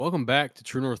Welcome back to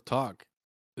True North Talk.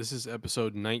 This is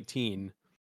episode 19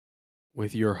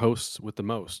 with your hosts with the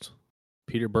most,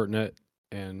 Peter Burtnett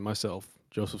and myself,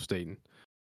 Joseph Staten.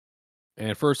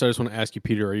 And first, I just want to ask you,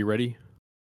 Peter, are you ready?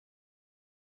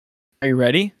 Are you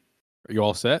ready? Are you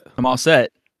all set? I'm all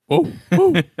set. Whoa,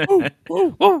 whoa,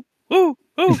 whoa, whoa. Woo,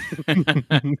 woo.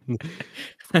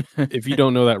 If you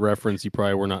don't know that reference, you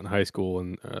probably were not in high school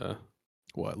in,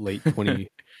 late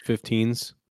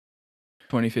 2015s?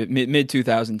 Mid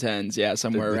 2010s, yeah,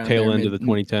 somewhere The around tail there. end of the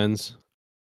 2010s?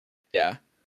 Yeah.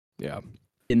 Yeah.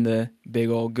 In the big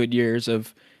old good years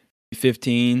of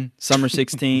 15, summer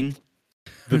 16.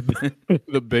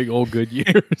 The big old good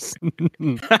years.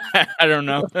 I don't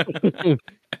know. The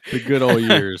good old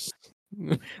years.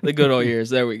 The good old years.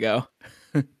 There we go.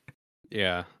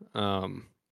 Yeah. But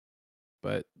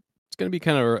it's going to be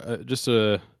kind of just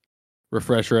a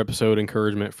refresher episode,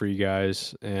 encouragement for you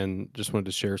guys, and just wanted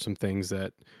to share some things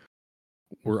that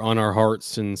were on our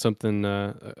hearts and something,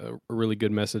 a really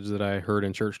good message that I heard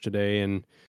in church today. And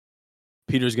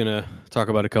Peter's going to talk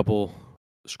about a couple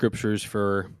scriptures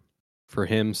for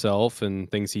himself and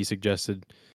things he suggested.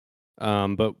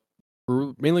 But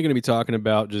we're mainly going to be talking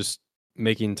about just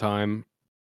making time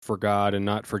for God and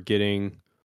not forgetting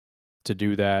to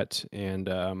do that, and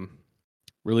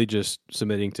really just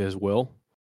submitting to His will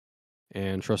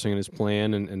and trusting in His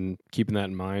plan and keeping that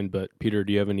in mind. But Peter,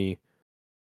 do you have any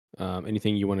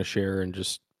anything you want to share and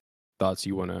just thoughts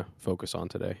you want to focus on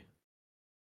today?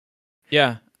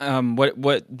 Yeah.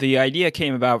 What the idea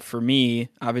came about for me,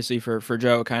 obviously for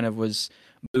Joe, kind of was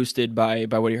boosted by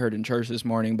what he heard in church this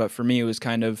morning. But for me, it was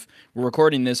kind of, we're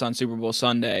recording this on Super Bowl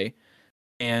Sunday.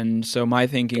 And so my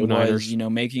thinking was,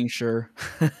 making sure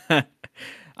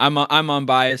I'm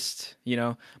unbiased.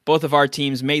 Both of our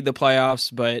teams made the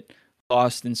playoffs, but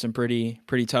lost in some pretty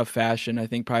tough fashion. I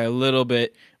think probably a little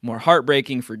bit more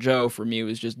heartbreaking for Joe. For me, it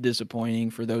was just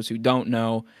disappointing. For those who don't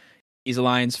know, he's a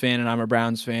Lions fan and I'm a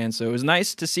Browns fan. So it was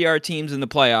nice to see our teams in the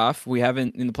playoffs. We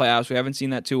haven't seen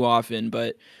that too often,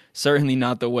 but certainly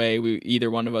not the way either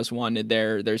one of us wanted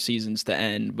their seasons to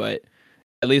end. But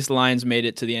at least the Lions made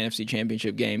it to the NFC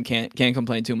Championship game. Can't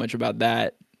complain too much about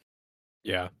that.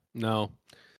 Yeah, no.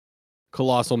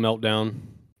 Colossal meltdown.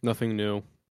 Nothing new.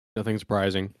 Nothing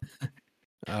surprising.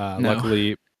 No.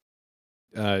 Luckily,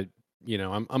 I'm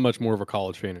much more of a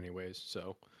college fan anyways,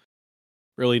 so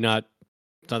really it's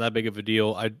not that big of a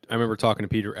deal. I remember talking to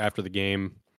Peter after the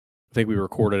game. I think we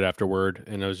recorded afterward,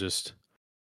 and I was just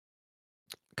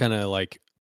kind of like,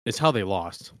 it's how they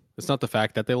lost. It's not the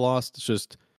fact that they lost. It's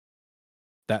just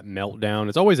that meltdown.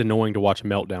 It's always annoying to watch a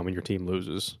meltdown when your team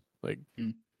loses. Like,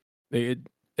 I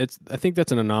think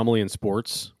that's an anomaly in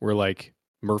sports where like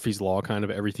Murphy's Law, kind of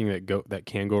everything that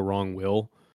can go wrong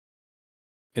will.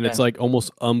 And it's like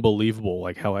almost unbelievable,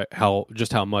 like how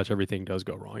much everything does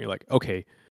go wrong. You're like, okay,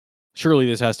 surely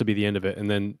this has to be the end of it, and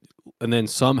then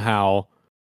somehow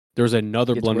there's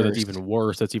another blunder that's even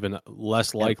worse, that's even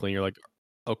less likely. And you're like,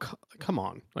 oh, come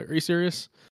on, like, are you serious?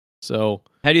 So,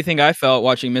 how do you think I felt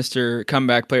watching Mr.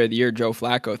 Comeback Player of the Year Joe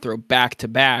Flacco throw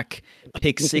back-to-back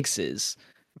pick sixes,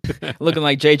 looking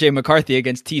like J.J. McCarthy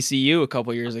against TCU a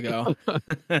couple years ago?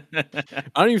 I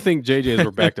don't even think JJ's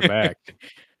were back-to-back.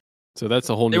 So that's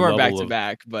a whole new level. They weren't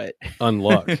back-to-back, but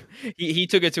unluck. he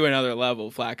took it to another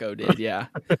level. Flacco did, yeah.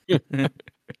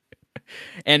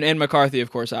 and McCarthy,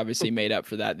 of course, obviously made up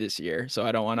for that this year. So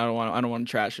I don't want to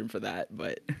trash him for that,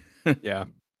 but yeah,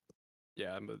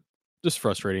 but just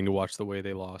frustrating to watch the way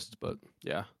they lost. But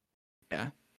yeah.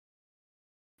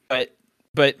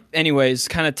 But anyways,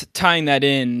 kind of tying that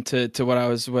in to what I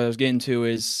was getting to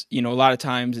is, a lot of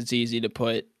times it's easy to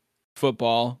put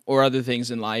football or other things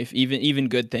in life, even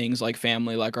good things like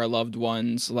family, like our loved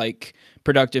ones, like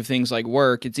productive things like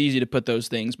work. It's easy to put those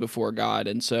things before God.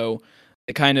 And so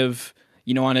it kind of,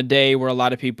 on a day where a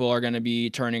lot of people are going to be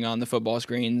turning on the football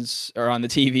screens or on the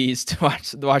TVs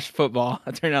to watch football,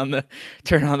 turn on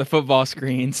the football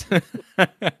screens.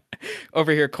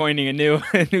 Over here coining a new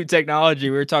technology.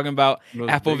 We were talking about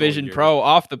Apple Vision Pro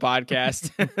off the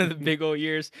podcast. The big old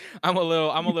years. I'm a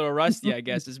little rusty, I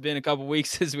guess. It's been a couple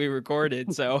weeks since we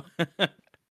recorded, so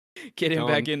getting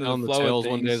back into the flow of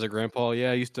things. One day as a grandpa,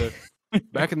 I used to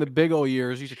back in the big old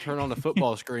years, used to turn on the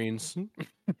football screens.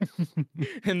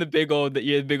 In the big old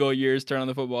years, turn on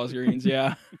the football screens,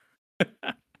 yeah.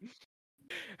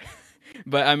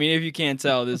 But I mean, if you can't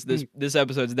tell, this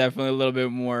episode's definitely a little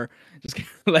bit more just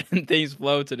letting things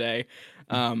flow today.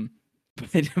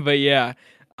 But yeah,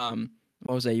 what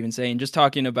was I even saying? Just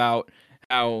talking about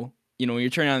how, when you're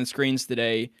turning on the screens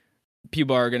today,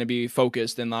 people are going to be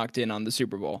focused and locked in on the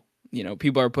Super Bowl.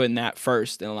 People are putting that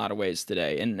first in a lot of ways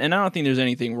today. And I don't think there's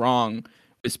anything wrong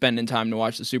spending time to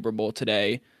watch the Super Bowl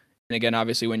today. And again,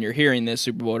 obviously, when you're hearing this,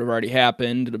 Super Bowl would have already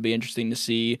happened. It'll be interesting to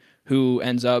see who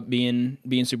ends up being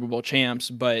Super Bowl champs.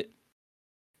 But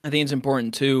I think it's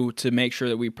important too to make sure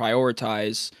that we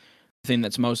prioritize the thing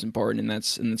that's most important, and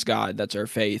that's God. That's our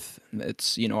faith.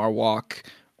 That's our walk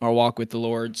with the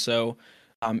Lord. So.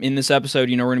 In this episode,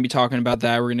 we're going to be talking about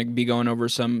that. We're going to be going over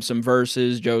some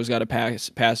verses. Joe's got a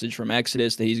passage from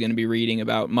Exodus that he's going to be reading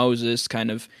about Moses,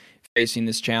 kind of facing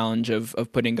this challenge of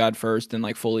putting God first and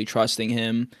like fully trusting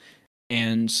Him.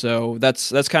 And so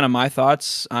that's kind of my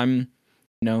thoughts. I'm,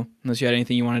 unless you had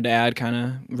anything you wanted to add, kind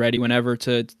of ready whenever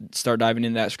to start diving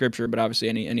into that scripture. But obviously,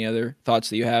 any other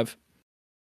thoughts that you have?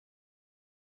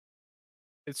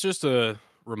 It's just a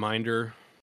reminder,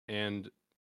 and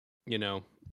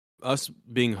us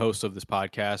being hosts of this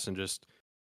podcast and just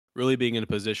really being in a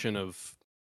position of,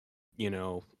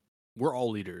 we're all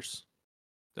leaders.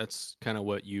 That's kind of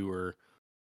what you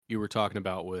were talking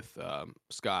about with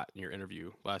Scott in your interview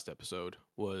last episode,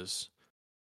 was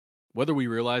whether we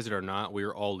realize it or not, we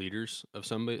are all leaders of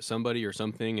somebody or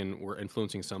something, and we're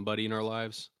influencing somebody in our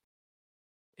lives.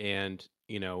 And,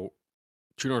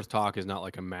 True North Talk is not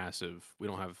like we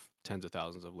don't have tens of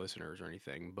thousands of listeners or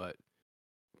anything, but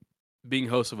being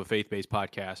host of a faith-based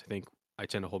podcast, I think I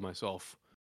tend to hold myself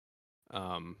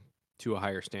to a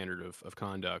higher standard of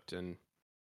conduct. And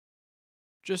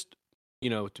just,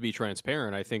 to be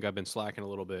transparent, I think I've been slacking a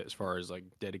little bit as far as like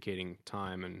dedicating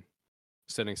time and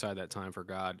setting aside that time for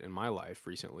God in my life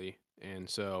recently. And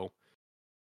so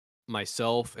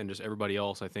myself and just everybody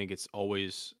else, I think it's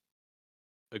always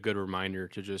a good reminder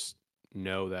to just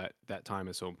know that that time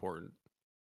is so important,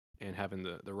 and having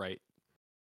the right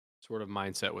sort of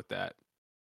mindset with that.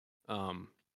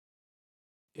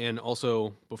 And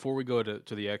also, before we go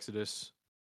to the Exodus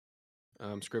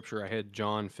scripture, I had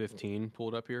John 15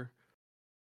 pulled up here.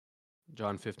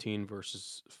 John 15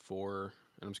 verses 4, and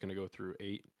I'm just going to go through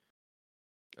 8.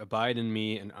 Abide in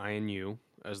me and I in you,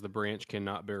 as the branch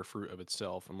cannot bear fruit of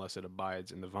itself unless it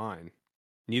abides in the vine.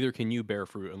 Neither can you bear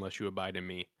fruit unless you abide in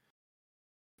me.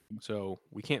 So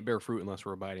we can't bear fruit unless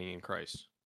we're abiding in Christ.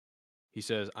 He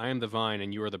says, I am the vine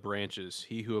and you are the branches.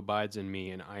 He who abides in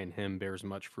me and I in him bears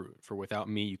much fruit, for without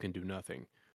me you can do nothing.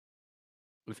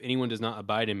 If anyone does not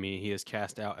abide in me, he is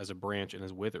cast out as a branch and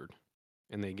is withered,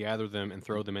 and they gather them and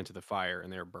throw them into the fire,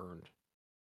 and they are burned.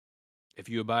 If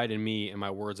you abide in me and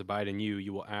my words abide in you,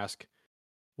 you will ask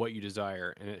what you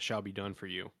desire, and it shall be done for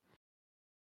you.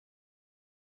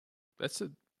 That's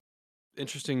an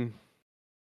interesting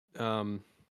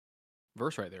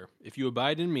verse right there. If you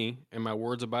abide in me and my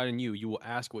words abide in you, you will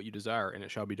ask what you desire, and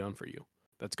it shall be done for you.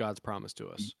 That's God's promise to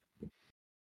us.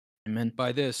 Amen.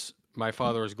 By this, my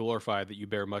Father is glorified, that you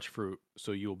bear much fruit,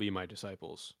 so you will be my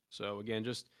disciples. So again,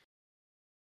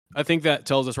 I think that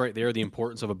tells us right there the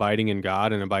importance of abiding in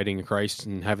God and abiding in Christ,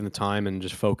 and having the time and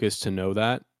just focus to know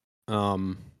that.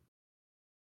 And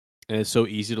it's so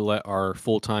easy to let our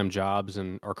full-time jobs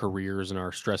and our careers and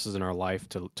our stresses in our life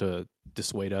to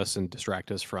dissuade us and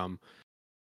distract us from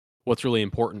what's really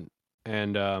important.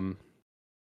 And I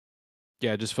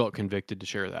just felt convicted to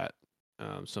share that.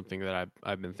 Something that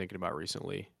I've been thinking about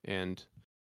recently, and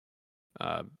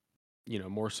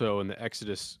more so in the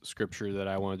Exodus scripture that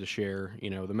I wanted to share.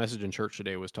 The message in church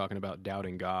today was talking about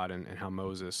doubting God, and how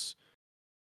Moses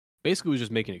basically was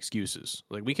just making excuses.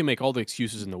 Like, we can make all the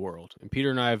excuses in the world, and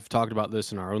Peter and I have talked about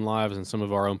this in our own lives and some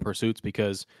of our own pursuits,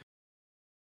 because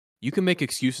you can make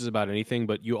excuses about anything,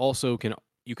 but you also can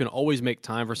always make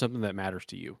time for something that matters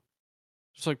to you.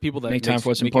 Just like people that make time for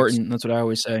what's important. That's what I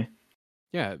always say.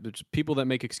 Yeah, there's people that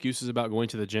make excuses about going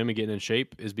to the gym and getting in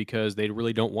shape is because they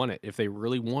really don't want it. If they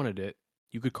really wanted it,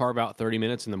 you could carve out 30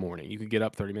 minutes in the morning. You could get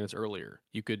up 30 minutes earlier.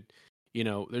 You could,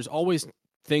 there's always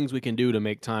things we can do to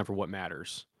make time for what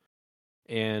matters.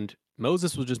 And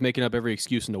Moses was just making up every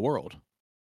excuse in the world.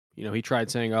 He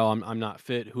tried saying, oh, I'm not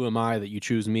fit. Who am I that you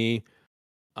choose me?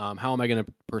 How am I going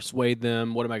to persuade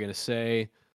them? What am I going to say?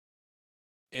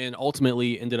 And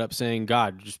ultimately ended up saying,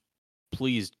 God, just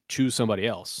please choose somebody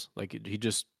else. Like, he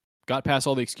just got past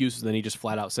all the excuses, and then he just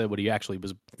flat out said what he actually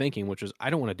was thinking, which was, I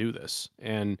don't want to do this.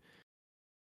 And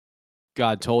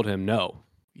God told him, no,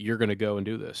 you're going to go and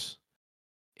do this.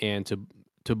 And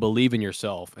to believe in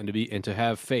yourself, and to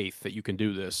have faith that you can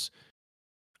do this.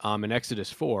 In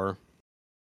Exodus 4,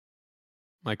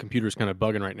 my computer's kind of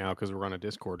bugging right now because we're on a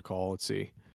Discord call. Let's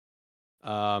see.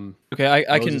 Okay,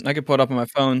 I can pull it up on my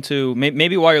phone too.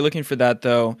 Maybe while you're looking for that,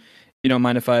 though, you don't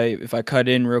mind if I cut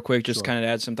in real quick, just kind of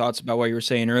add some thoughts about what you were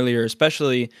saying earlier,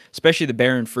 especially the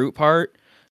barren fruit part.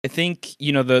 I think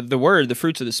the word, the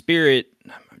fruits of the Spirit.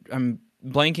 I'm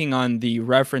blanking on the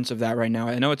reference of that right now.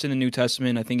 I know it's in the New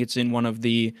Testament. I think it's in one of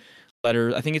the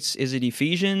letter. I think is it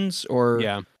Ephesians, or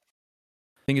Yeah.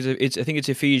 I think it's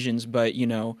Ephesians, but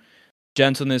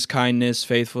gentleness, kindness,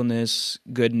 faithfulness,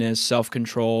 goodness,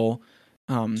 self-control.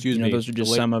 Excuse me. Those are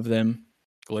just some of them.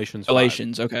 Galatians 5.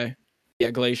 Galatians, okay.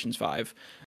 Yeah, Galatians 5.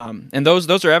 And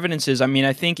those are evidences. I mean,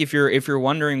 I think if you're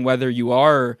wondering whether you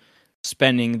are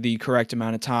spending the correct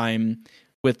amount of time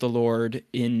with the Lord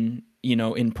in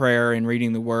prayer and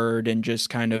reading the word and just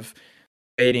kind of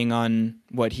waiting on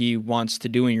what he wants to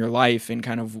do in your life and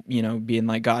kind of, being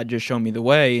like, God, just show me the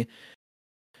way.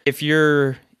 If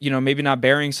you're, maybe not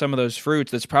bearing some of those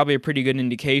fruits, that's probably a pretty good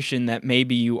indication that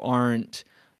maybe you aren't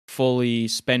fully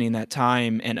spending that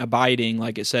time and abiding,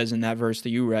 like it says in that verse that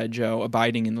you read, Joe,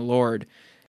 abiding in the Lord.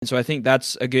 And so I think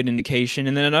that's a good indication.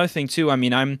 And then another thing too, I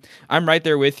mean, I'm right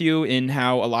there with you in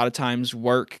how a lot of times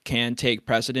work can take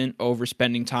precedent over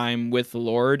spending time with the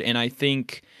Lord. And I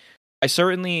think I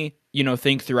certainly,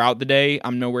 think throughout the day,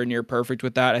 I'm nowhere near perfect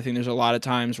with that. I think there's a lot of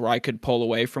times where I could pull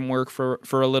away from work for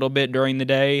a little bit during the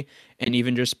day and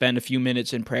even just spend a few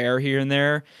minutes in prayer here and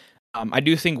there. I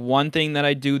do think one thing that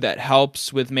I do that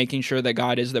helps with making sure that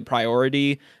God is the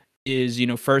priority is,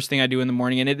 first thing I do in the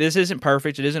morning. And this isn't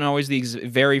perfect. It isn't always the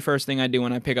very first thing I do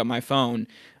when I pick up my phone,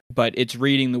 but it's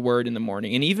reading the word in the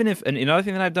morning. And even if another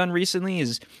thing that I've done recently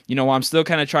is, while I'm still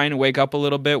kind of trying to wake up a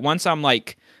little bit, once I'm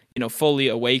like, fully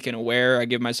awake and aware, I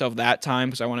give myself that time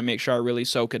because I want to make sure I really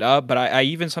soak it up. But I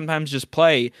even sometimes just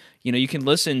play, you can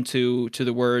listen to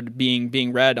the word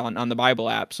being read on the Bible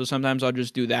app. So sometimes I'll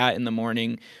just do that in the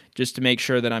morning just to make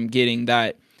sure that I'm getting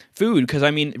that food. Because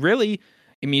I mean, really,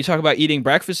 you talk about eating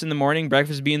breakfast in the morning,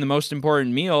 breakfast being the most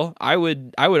important meal. I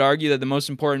would argue that the most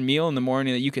important meal in the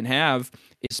morning that you can have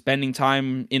is spending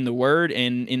time in the Word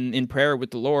and in prayer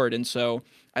with the Lord. And so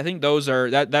I think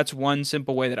that's one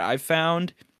simple way that I've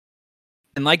found.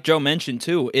 And like Joe mentioned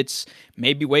too, it's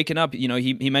maybe waking up.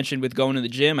 He mentioned with going to the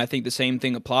gym. I think the same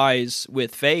thing applies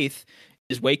with faith.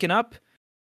 Is waking up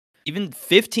even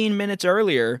 15 minutes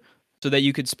earlier so that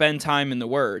you could spend time in the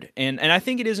Word. And I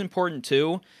think it is important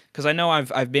too, because I know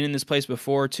I've been in this place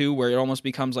before too, where it almost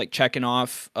becomes like checking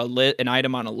off an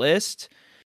item on a list.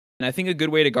 And I think a good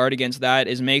way to guard against that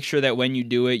is make sure that when you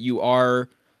do it, you are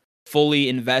fully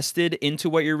invested into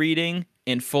what you're reading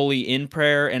and fully in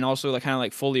prayer, and also like kind of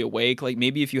like fully awake. Like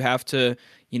maybe if you have to,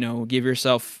 give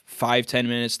yourself 5-10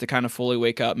 minutes to kind of fully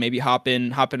wake up, maybe hop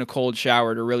in a cold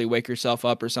shower to really wake yourself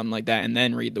up or something like that, and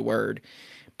then read the word.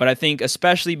 But I think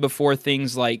especially before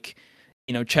things like,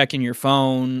 checking your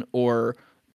phone or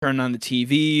turning on the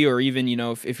TV, or even,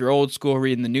 if you're old school,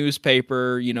 reading the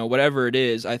newspaper, whatever it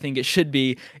is, I think it should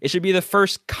be the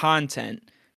first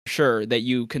content, sure, that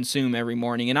you consume every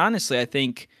morning. And honestly, I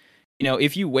think,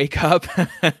 if you wake up,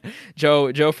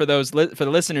 Joe, for for the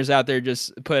listeners out there,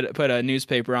 just put a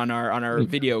newspaper on our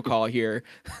video call here.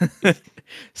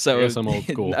 So I guess I'm old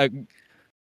school.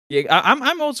 Yeah,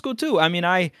 I'm old school too. I mean,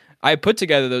 I put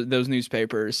together those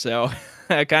newspapers, so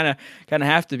I kind of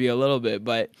have to be a little bit.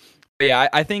 But yeah,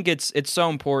 I think it's so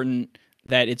important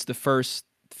that it's the first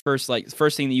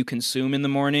thing that you consume in the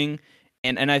morning.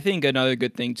 And I think another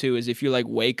good thing too is if you like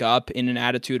wake up in an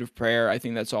attitude of prayer, I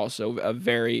think that's also a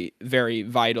very, very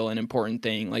vital and important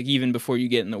thing. Like even before you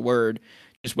get in the Word,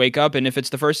 just wake up, and if it's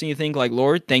the first thing you think, like,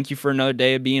 Lord, thank you for another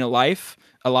day of being alive.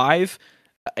 I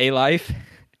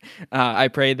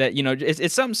pray that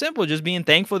it's something simple, just being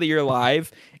thankful that you're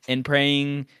alive and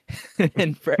praying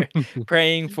and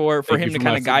praying for him to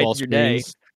kind of guide your day.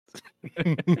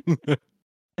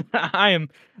 I'm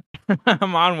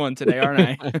on one today,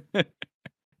 aren't I?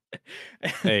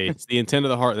 Hey, it's the intent of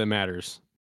the heart that matters.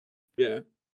 Yeah.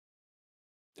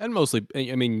 And mostly,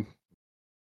 I mean,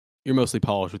 you're mostly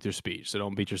polished with your speech, so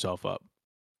don't beat yourself up.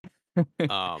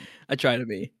 I try to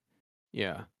be.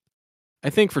 Yeah. I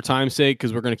think for time's sake,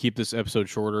 because we're going to keep this episode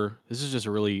shorter, this is just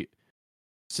a really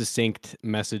succinct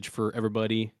message for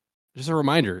everybody. Just a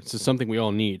reminder, it's just something we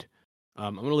all need.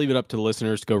 I'm going to leave it up to the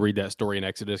listeners to go read that story in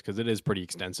Exodus, because it is pretty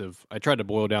extensive. I tried to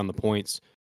boil down the points.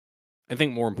 I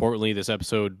think more importantly, this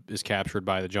episode is captured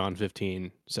by the John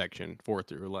 15 section, 4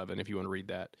 through 11, if you want to read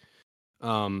that.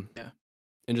 Yeah.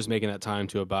 And just making that time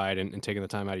to abide and taking the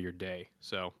time out of your day.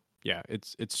 So, yeah,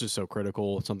 it's just so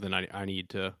critical. It's something I need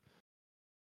to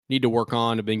work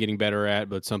on. I've been getting better at,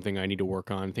 but something I need to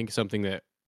work on. I think something that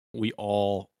we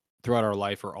all, throughout our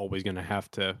life, are always going to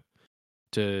have to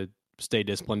stay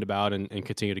disciplined about and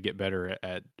continue to get better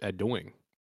at doing.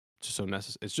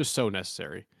 It's just so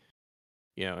necessary.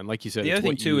 And like you said, The it's other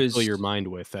thing what too you is fill your mind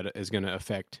with that is going to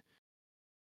affect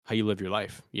how you live your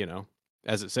life.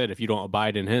 As it said, if you don't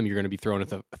abide in Him, you're going to be thrown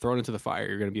into the fire.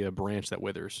 You're going to be a branch that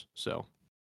withers. So,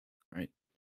 right.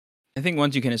 I think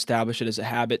once you can establish it as a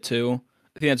habit too,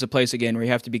 think that's a place again where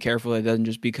you have to be careful that it doesn't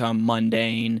just become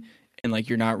mundane and like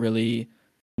you're not really,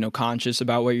 conscious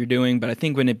about what you're doing. But I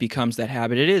think when it becomes that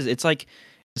habit, it's like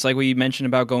what you mentioned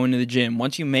about going to the gym.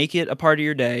 Once you make it a part of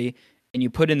your day and you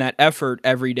put in that effort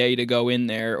every day to go in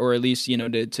there, or at least,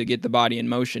 to get the body in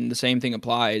motion, the same thing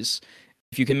applies.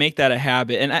 If you can make that a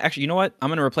habit, and actually, you know what? I'm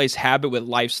going to replace habit with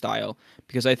lifestyle,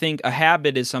 because I think a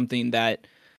habit is something I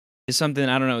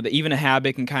don't know, that even a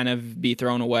habit can kind of be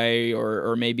thrown away,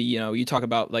 or maybe, you talk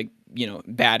about like,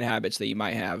 bad habits that you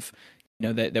might have,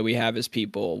 that we have as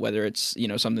people, whether it's,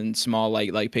 something small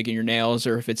like picking your nails,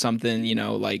 or if it's something,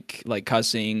 like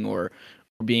cussing, or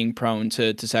being prone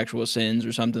to sexual sins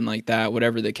or something like that,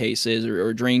 whatever the case is,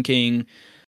 or drinking.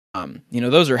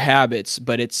 Those are habits,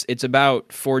 but it's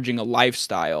about forging a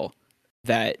lifestyle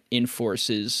that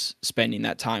enforces spending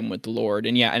that time with the Lord.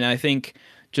 And yeah, and I think,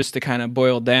 just to kind of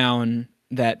boil down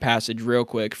that passage real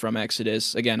quick from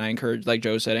Exodus, again, I encourage, like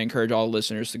Joe said, I encourage all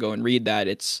listeners to go and read that.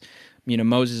 It's,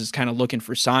 Moses is kind of looking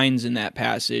for signs in that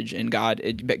passage, and God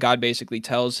basically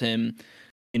tells him,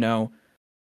 you know,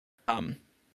 um,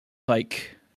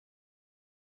 like,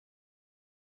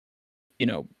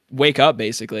 wake up,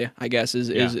 basically, I guess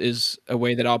is a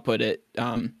way that I'll put it.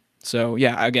 So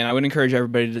yeah, again, I would encourage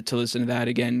everybody to listen to that.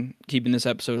 Again, keeping this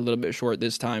episode a little bit short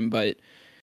this time, but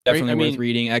definitely worth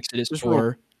reading. Exodus just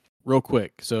 4. Real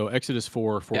quick. So Exodus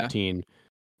 4:14. Yeah.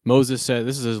 Moses said,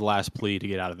 this is his last plea to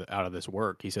get out of this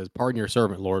work. He says, "Pardon your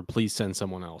servant, Lord. Please send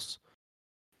someone else."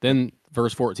 Then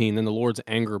verse 14, then the Lord's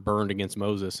anger burned against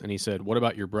Moses, and he said, "What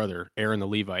about your brother, Aaron the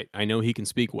Levite? I know he can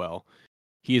speak well.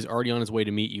 He is already on his way to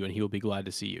meet you, and he will be glad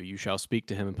to see you. You shall speak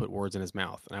to him and put words in his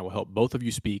mouth, and I will help both of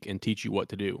you speak and teach you what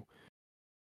to do."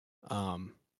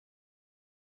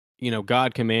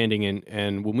 God commanding,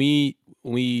 and when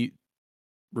we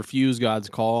refuse God's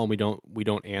call and we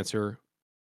don't answer,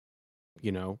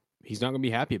 he's not going to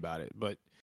be happy about it. But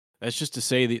that's just to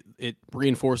say that it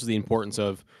reinforces the importance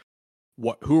of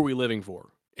who are we living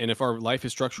for? And if our life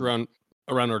is structured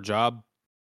around our job,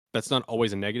 that's not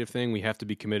always a negative thing. We have to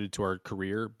be committed to our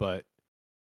career, but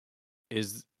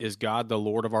is God the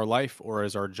Lord of our life, or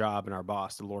is our job and our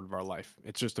boss the Lord of our life?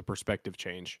 It's just a perspective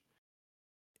change.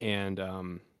 And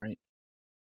Right.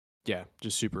 yeah,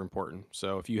 just super important.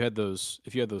 So if you had those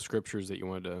scriptures that you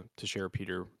wanted to share,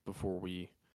 Peter, before we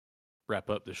wrap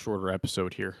up this shorter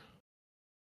episode here.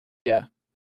 Yeah.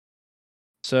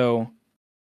 So,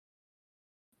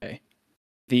 okay.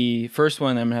 The first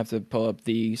one, I'm gonna have to pull up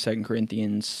the 2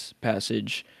 Corinthians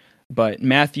passage, but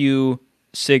Matthew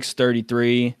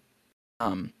 6:33.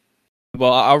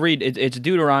 Well, I'll read it. It's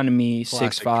Deuteronomy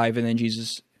 6:5, and then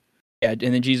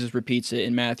Jesus repeats it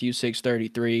in Matthew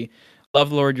 6:33. Love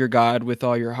the Lord your God with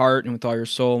all your heart and with all your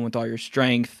soul and with all your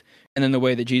strength. And then the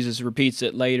way that Jesus repeats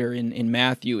it later in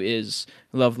Matthew is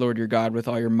love the Lord your God with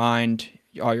all your mind,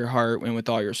 all your heart, and with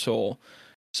all your soul.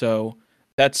 So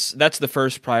that's the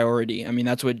first priority. I mean,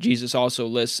 that's what Jesus also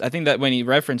lists. I think that when he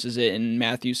references it in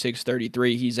Matthew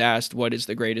 6:33, he's asked, "What is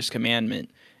the greatest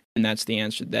commandment?" And that's the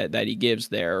answer that he gives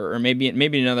there. Or maybe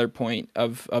another point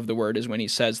of the word is when he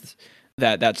says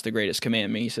that's the greatest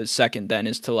commandment. He says, second then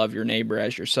is to love your neighbor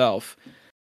as yourself.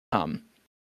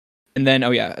 And then,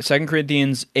 2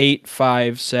 Corinthians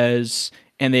 8:5 says,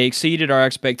 and they exceeded our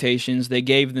expectations. They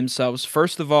gave themselves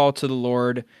first of all to the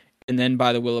Lord, and then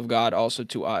by the will of God also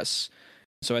to us.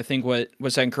 So I think what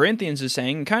 2 Corinthians is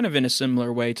saying, kind of in a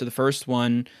similar way to the first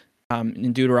one,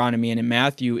 in Deuteronomy and in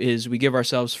Matthew, is we give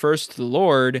ourselves first to the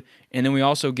Lord, and then we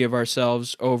also give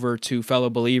ourselves over to fellow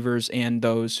believers and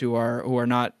those who are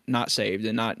not saved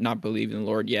and not believing in the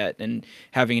Lord yet, and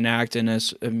having an act in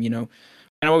us,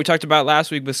 And what we talked about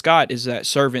last week with Scott is that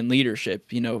servant leadership.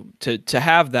 To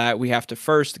have that, we have to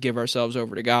first give ourselves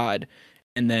over to God,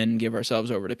 and then give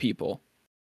ourselves over to people.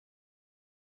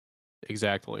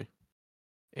 Exactly.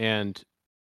 And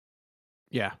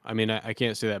yeah, I mean, I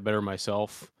can't say that better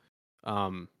myself.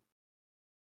 I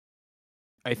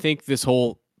think this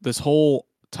whole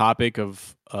topic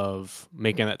of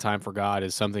making that time for God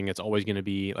is something that's always going to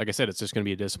be, like I said, it's just going to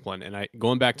be a discipline. And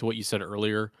going back to what you said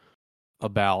earlier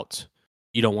about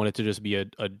you don't want it to just be a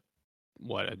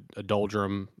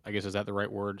doldrum, I guess, is that the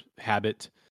right word? Habit.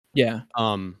 Yeah.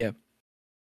 Yeah.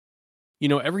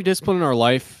 Every discipline in our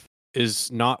life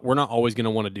we're not always going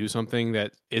to want to do something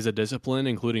that is a discipline,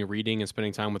 including reading and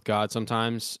spending time with God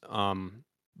sometimes.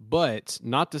 But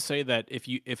not to say that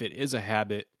if it is a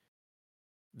habit,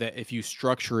 that if you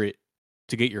structure it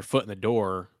to get your foot in the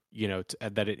door,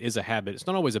 that it is a habit, it's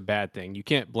not always a bad thing. You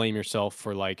can't blame yourself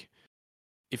for, like,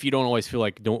 if you don't always feel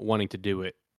like wanting to do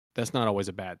it, that's not always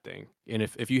a bad thing. And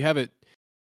if you have it,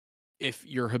 if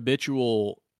your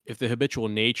habitual if the habitual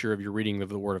nature of your reading of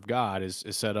the Word of God is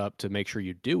set up to make sure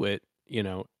you do it,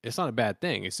 it's not a bad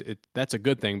thing. That's a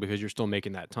good thing because you're still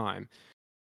making that time.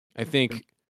 I think,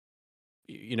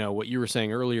 what you were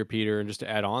saying earlier, Peter, and just to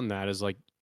add on that is like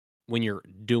when you're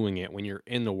doing it, when you're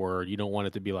in the Word, you don't want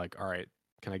it to be like, all right,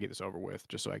 can I get this over with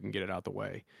just so I can get it out the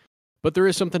way? But there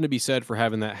is something to be said for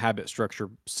having that habit structure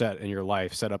set up in your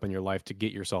life to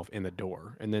get yourself in the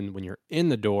door. And then when you're in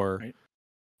the door, Right.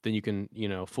 then you can,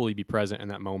 fully be present in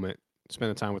that moment,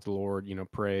 spend the time with the Lord,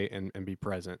 pray and be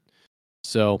present.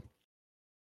 So,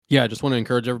 yeah, I just want to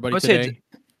encourage everybody today.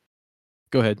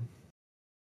 Go ahead.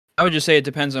 I would just say it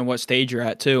depends on what stage you're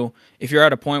at too. If you're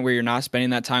at a point where you're not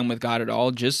spending that time with God at all,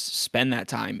 just spend that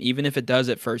time, even if it does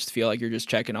at first feel like you're just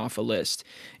checking off a list.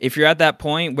 If you're at that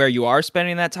point where you are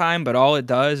spending that time, but all it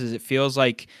does is it feels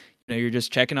like you're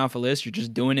just checking off a list, you're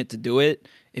just doing it to do it.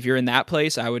 If you're in that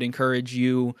place, I would encourage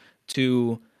you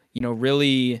to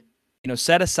really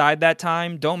set aside that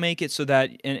time. Don't make it so that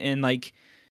and like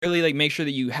really like make sure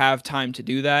that you have time to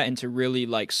do that and to really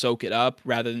like soak it up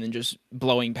rather than just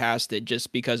blowing past it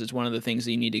just because it's one of the things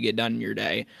that you need to get done in your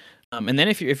day. And then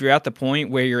if you're at the point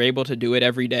where you're able to do it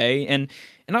every day, and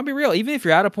I'll be real, even if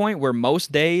you're at a point where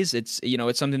most days it's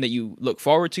something that you look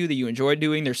forward to, that you enjoy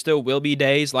doing, there still will be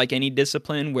days like any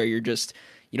discipline where you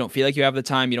don't feel like you have the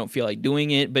time, you don't feel like doing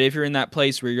it. But if you're in that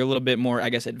place where you're a little bit more, I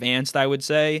guess, advanced, I would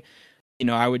say,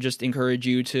 I would just encourage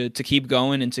you to keep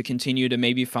going and to continue to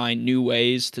maybe find new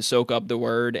ways to soak up the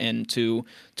word and to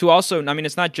also, I mean,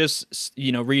 it's not just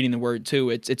reading the word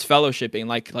too. It's fellowshipping,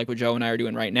 like what Joe and I are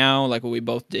doing right now, like what we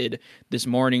both did this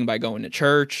morning by going to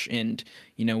church, and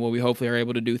what we hopefully are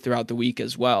able to do throughout the week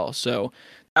as well. So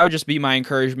that would just be my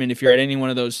encouragement. If you're at any one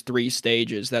of those three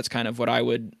stages, that's kind of what I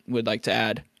would like to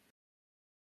add.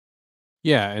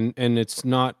 Yeah, and it's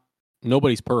not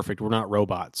nobody's perfect. We're not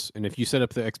robots. And if you set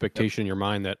up the expectation in your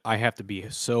mind that I have to be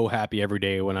so happy every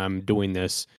day when I'm doing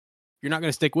this, you're not going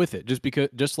to stick with it.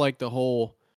 Just like the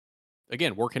whole,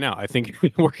 again, working out. I think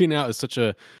working out is such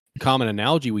a common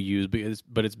analogy we use,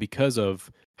 but it's because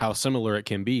of how similar it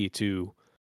can be to,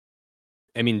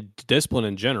 I mean, discipline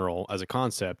in general as a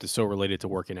concept is so related to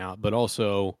working out, but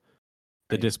also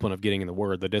the discipline of getting in the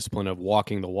word, the discipline of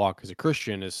walking the walk as a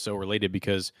Christian is so related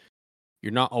because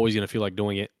you're not always going to feel like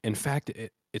doing it. In fact,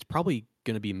 it's probably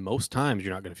going to be most times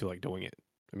you're not going to feel like doing it.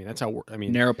 I mean, that's how. I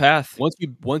mean, Narrow path.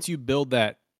 Once you build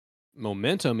that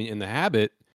momentum in the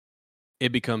habit,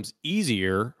 it becomes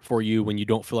easier for you when you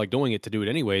don't feel like doing it to do it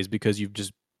anyways because you've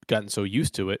just gotten so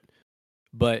used to it.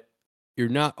 But you're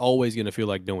not always going to feel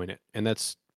like doing it, and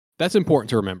that's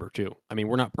important to remember too. I mean,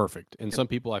 we're not perfect, and some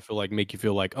people I feel like make you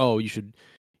feel like, oh, you should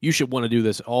want to do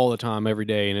this all the time every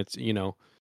day, and it's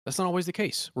that's not always the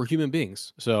case. We're human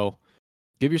beings. So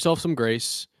give yourself some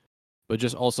grace, but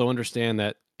just also understand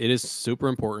that it is super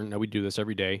important that we do this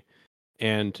every day.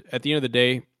 And at the end of the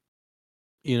day,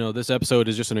 this episode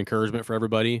is just an encouragement for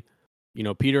everybody.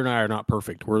 Peter and I are not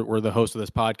perfect. We're the host of this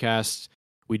podcast.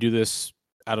 We do this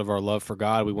out of our love for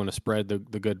God. We want to spread the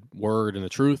good word and the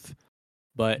truth,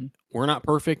 but we're not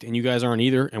perfect and you guys aren't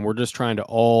either. And we're just trying to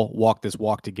all walk this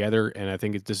walk together. And I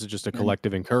think this is just a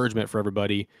collective encouragement for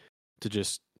everybody to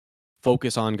just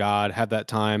focus on God, have that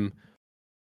time,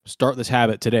 start this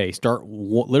habit today. Start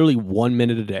literally 1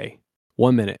 minute a day.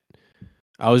 1 minute.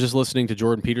 I was just listening to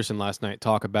Jordan Peterson last night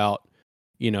talk about,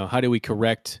 how do we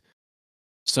correct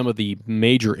some of the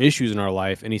major issues in our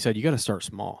life? And he said, you got to start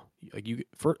small. Like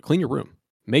clean your room,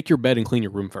 make your bed and clean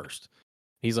your room first.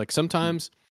 He's like,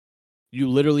 sometimes you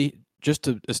literally just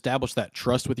to establish that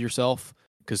trust with yourself,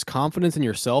 because confidence in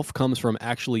yourself comes from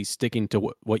actually sticking to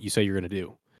what you say you're going to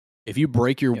do. If you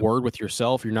break your word with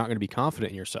yourself, you're not going to be confident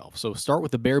in yourself. So start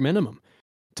with the bare minimum.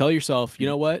 Tell yourself, you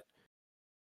know what?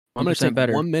 I'm going to take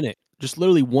better. 1 minute, just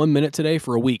literally 1 minute today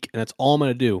for a week, and that's all I'm going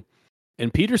to do.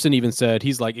 And Peterson even said,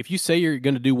 he's like, if you say you're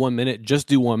going to do 1 minute, just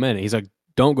do 1 minute. He's like,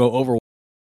 don't go over.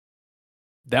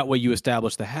 That way you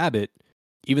establish the habit,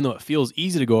 even though it feels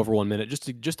easy to go over 1 minute, just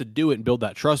to do it and build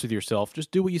that trust with yourself.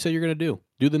 Just do what you say you're going to do.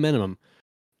 Do the minimum.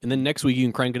 And then next week you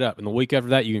can crank it up. And the week after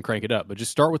that, you can crank it up. But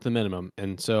just start with the minimum.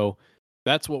 And so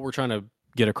that's what we're trying to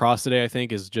get across today, I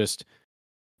think, is just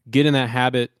get in that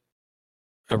habit,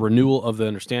 a renewal of the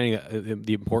understanding,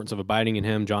 the importance of abiding in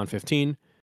him, John 15.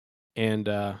 And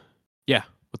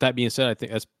with that being said, I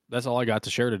think that's all I got to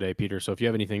share today, Peter. So if you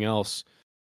have anything else,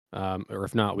 or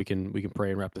if not, we can pray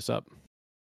and wrap this up.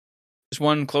 Just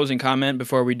one closing comment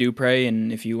before we do pray,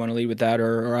 and if you want to lead with that,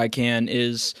 or I can,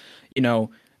 is,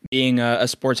 being a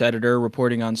sports editor,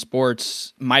 reporting on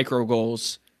sports, micro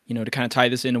goals, to kind of tie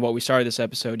this into what we started this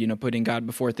episode, putting God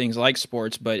before things like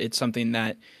sports, but it's something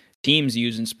that teams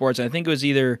use in sports. I think it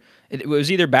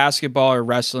was either basketball or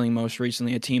wrestling. Most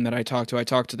recently, a team that I talked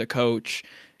to the coach,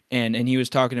 and he was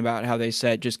talking about how they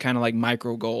set just kind of like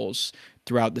micro goals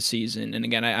throughout the season. And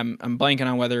again, I'm blanking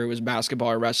on whether it was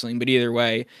basketball or wrestling, but either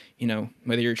way,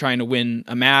 whether you're trying to win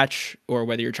a match or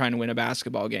whether you're trying to win a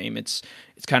basketball game, it's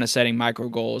kind of setting micro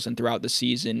goals and throughout the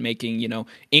season making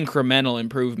incremental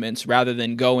improvements rather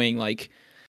than going like,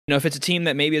 if it's a team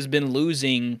that maybe has been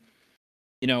losing,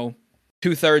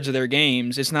 2/3 of their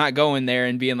games, it's not going there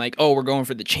and being like, oh, we're going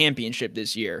for the championship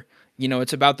this year.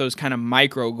 It's about those kind of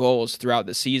micro goals throughout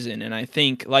the season. And I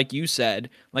think, like you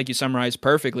said, like you summarized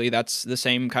perfectly, that's the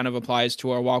same kind of applies to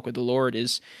our walk with the Lord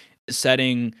is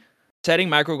setting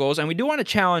micro goals. And we do want to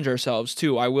challenge ourselves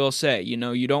too. I will say,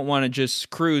 you don't want to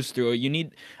just cruise through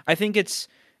it. I think it's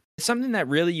something that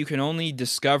really you can only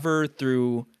discover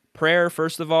through prayer,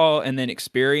 first of all, and then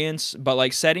experience. But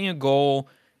like setting a goal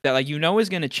that is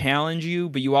going to challenge you,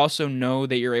 but you also know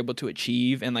that you're able to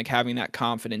achieve, and like having that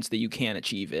confidence that you can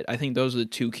achieve it. I think those are the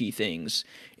two key things,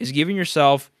 is giving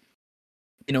yourself,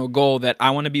 a goal that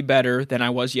I want to be better than I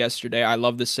was yesterday. I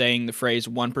love the phrase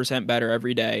 1% better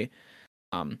every day.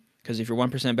 Because if you're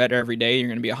 1% better every day, you're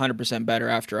going to be 100% better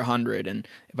after 100. And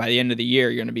by the end of the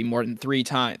year, you're going to be more than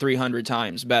 300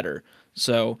 times better.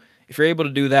 So if you're able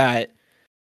to do that,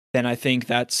 then I think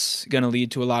that's going to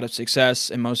lead to a lot of success.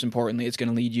 And most importantly, it's going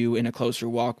to lead you in a closer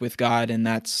walk with God. And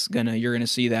you're going to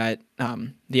see that,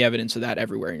 the evidence of that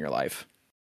everywhere in your life.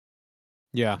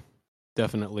 Yeah,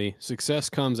 definitely. Success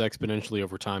comes exponentially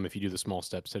over time if you do the small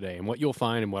steps today. And what you'll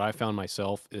find, and what I found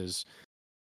myself, is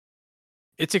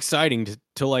it's exciting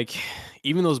to like,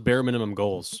 even those bare minimum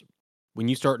goals, when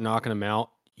you start knocking them out,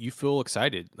 you feel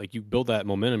excited. Like you build that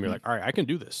momentum. You're like, all right, I can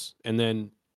do this. And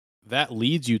then that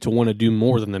leads you to want to do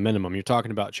more than the minimum. You're talking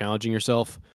about challenging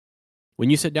yourself. When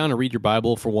you sit down and read your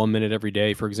Bible for 1 minute every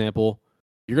day, for example,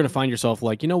 you're going to find yourself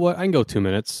like, you know what? I can go 2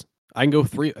 minutes. I can go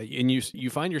 3. And you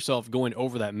find yourself going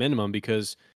over that minimum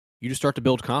because you just start to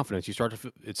build confidence.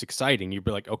 It's exciting. You'd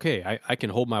be like, okay, I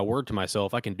can hold my word to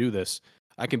myself. I can do this.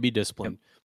 I can be disciplined.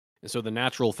 Yep. And so the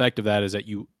natural effect of that is that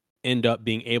you end up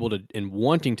being able to and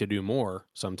wanting to do more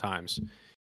sometimes.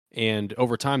 And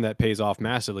over time, that pays off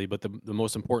massively. But the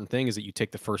most important thing is that you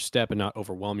take the first step and not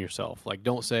overwhelm yourself. Like,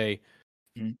 don't say,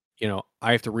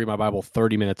 I have to read my Bible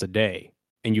 30 minutes a day,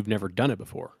 and you've never done it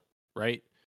before, right?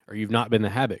 Or you've not been in the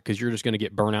habit, because you're just going to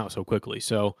get burnt out so quickly.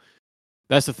 So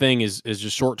that's the thing is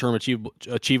just short-term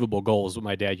achievable goals, what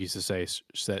my dad used to say.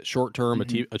 Set short-term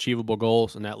achievable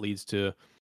goals, and that leads to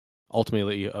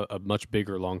ultimately a much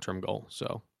bigger long-term goal.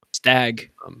 So Stag.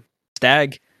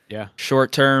 Yeah.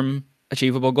 Short-term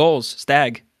achievable goals.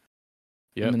 Stag.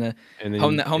 Yeah. I'm gonna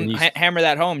hammer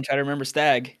that home. Try to remember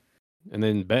Stag. And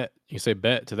then bet. You say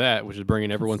bet to that, which is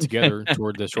bringing everyone together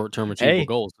toward the short-term achievable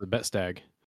goals. The bet stag.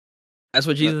 That's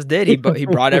what Jesus did. He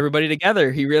brought everybody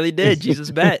together. He really did.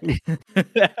 Jesus bet.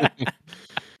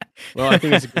 Well, I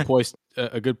think it's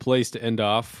a good place to end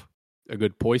off. A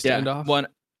good place to end off. One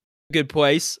good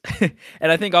place. And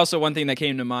I think also one thing that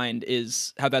came to mind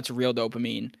is how that's real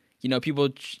dopamine. People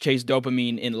chase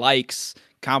dopamine in likes,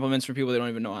 compliments from people they don't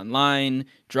even know online,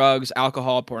 drugs,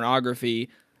 alcohol, pornography.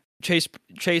 Chase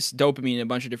dopamine in a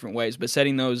bunch of different ways, but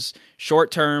setting those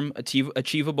short-term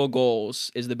achievable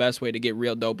goals is the best way to get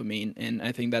real dopamine. And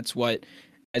I think that's what,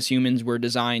 as humans, we're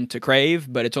designed to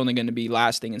crave, but it's only going to be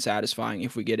lasting and satisfying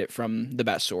if we get it from the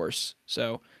best source.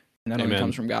 So that only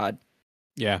comes from God.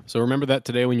 Yeah. So remember that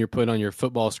today when you're put on your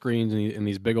football screens in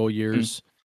these big old years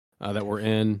that we're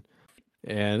in.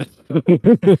 And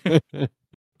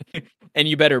and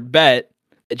you better bet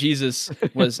that Jesus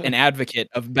was an advocate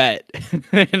of bet.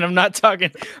 And I'm not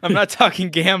talking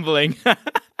gambling.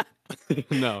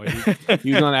 No,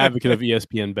 he's not an advocate of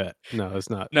ESPN bet. No, that's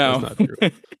not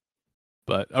true.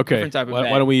 But okay, why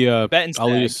don't we bet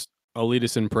I'll lead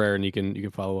us in prayer, and you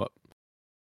can follow up.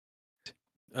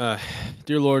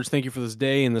 Dear Lord, thank you for this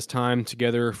day and this time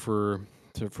together for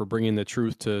bringing the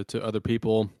truth to other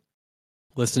people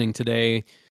listening today.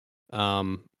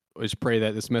 I just pray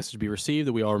that this message be received,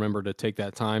 that we all remember to take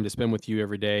that time to spend with you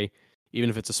every day, even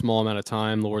if it's a small amount of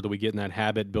time, Lord, that we get in that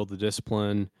habit, build the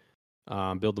discipline,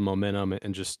 build the momentum,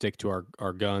 and just stick to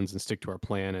our guns and stick to our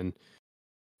plan, and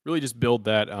really just build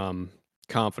that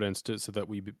confidence so that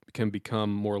we can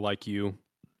become more like you.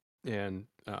 And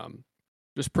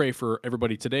just pray for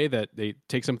everybody today that they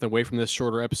take something away from this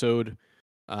shorter episode,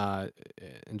 and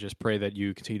just pray that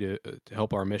you continue to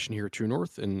help our mission here at True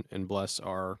North and bless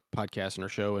our podcast and our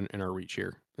show and our reach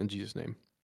here. In Jesus' name.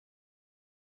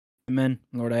 Amen.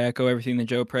 Lord, I echo everything that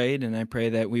Joe prayed, and I pray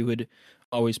that we would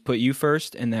always put you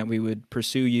first, and that we would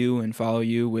pursue you and follow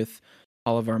you with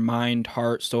all of our mind,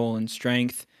 heart, soul, and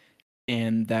strength,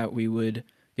 and that we would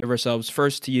give ourselves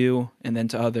first to you and then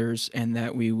to others, and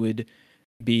that we would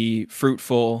be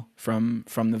fruitful from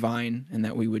the vine, and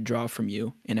that we would draw from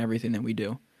you in everything that we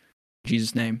do. In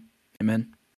Jesus' name,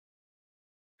 amen.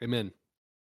 Amen.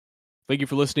 Thank you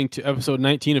for listening to episode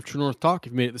 19 of True North Talk.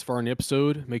 If you made it this far in the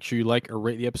episode, make sure you like or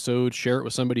rate the episode, share it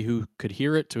with somebody who could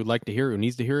hear it, who would like to hear it, who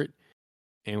needs to hear it.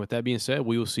 And with that being said,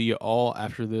 we will see you all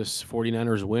after this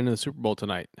 49ers win in the Super Bowl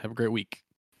tonight. Have a great week.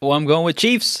 Well, I'm going with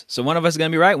Chiefs, so one of us is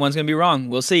going to be right, one's going to be wrong.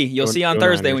 We'll see. You'll see on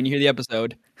Thursday when you hear the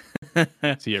episode.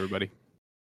 See you, everybody.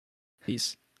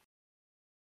 Peace.